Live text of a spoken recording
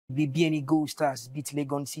Bibiani Gold Stars beat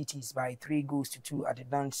Legon Cities by 3 goals to 2 at the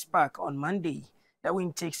Dance Park on Monday. The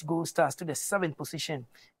win takes Gold Stars to the 7th position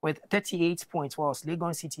with 38 points, whilst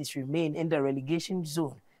Legon Cities remain in the relegation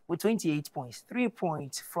zone with 28 points, 3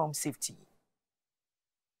 points from safety.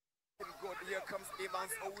 Good. Here comes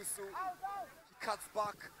Evans Owusu. He cuts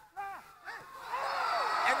back.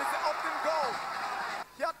 And it's an open goal.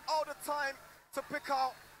 He had all the time to pick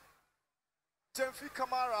out Jemfi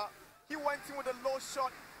Kamara. He went in with a low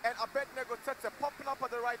shot, and Abednego Tete popping up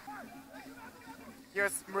at the right.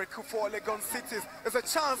 Here's Mreku for Legon Cities. There's a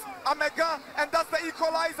chance. Amega, and that's the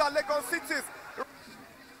equalizer. Legon Cities.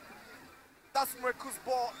 That's Mreku's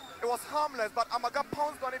ball. It was harmless, but Amaga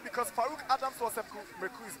pounced on it because Farouk Adams was a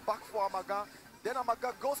Mreku is back for Amaga. Then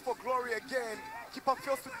Amaga goes for glory again. Keeper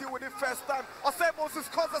fails to deal with it first time. Osebosu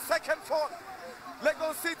scores the second for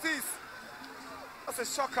Legon Cities. That's a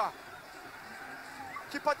shocker.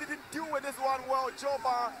 Keeper didn't deal with this one well.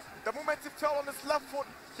 Joba, the moment he fell on his left foot,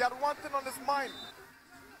 he had one thing on his mind.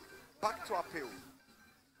 Back to appeal.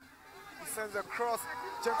 He sends a cross.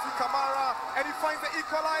 Jemfi Kamara, and he finds the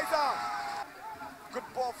equalizer. Good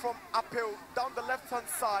ball from Apel down the left-hand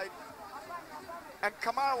side. And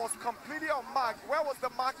Kamara was completely unmarked. Where was the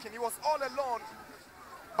marking? He was all alone.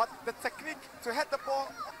 But the technique to head the ball.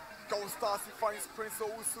 Gold Stars, he finds Prince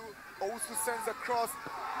Owusu. Owusu sends a cross.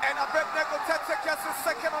 And Abednego Tete gets his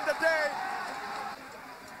second on the day.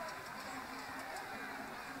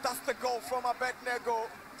 That's the goal from Abednego.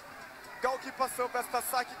 Goalkeeper Sylvester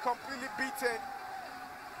Saki completely beaten.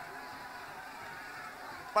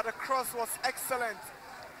 But the cross was excellent.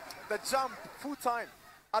 The jump, full time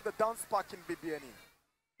at the Dance Park in Bibiani.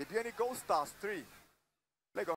 Bibiani Gold Stars 3.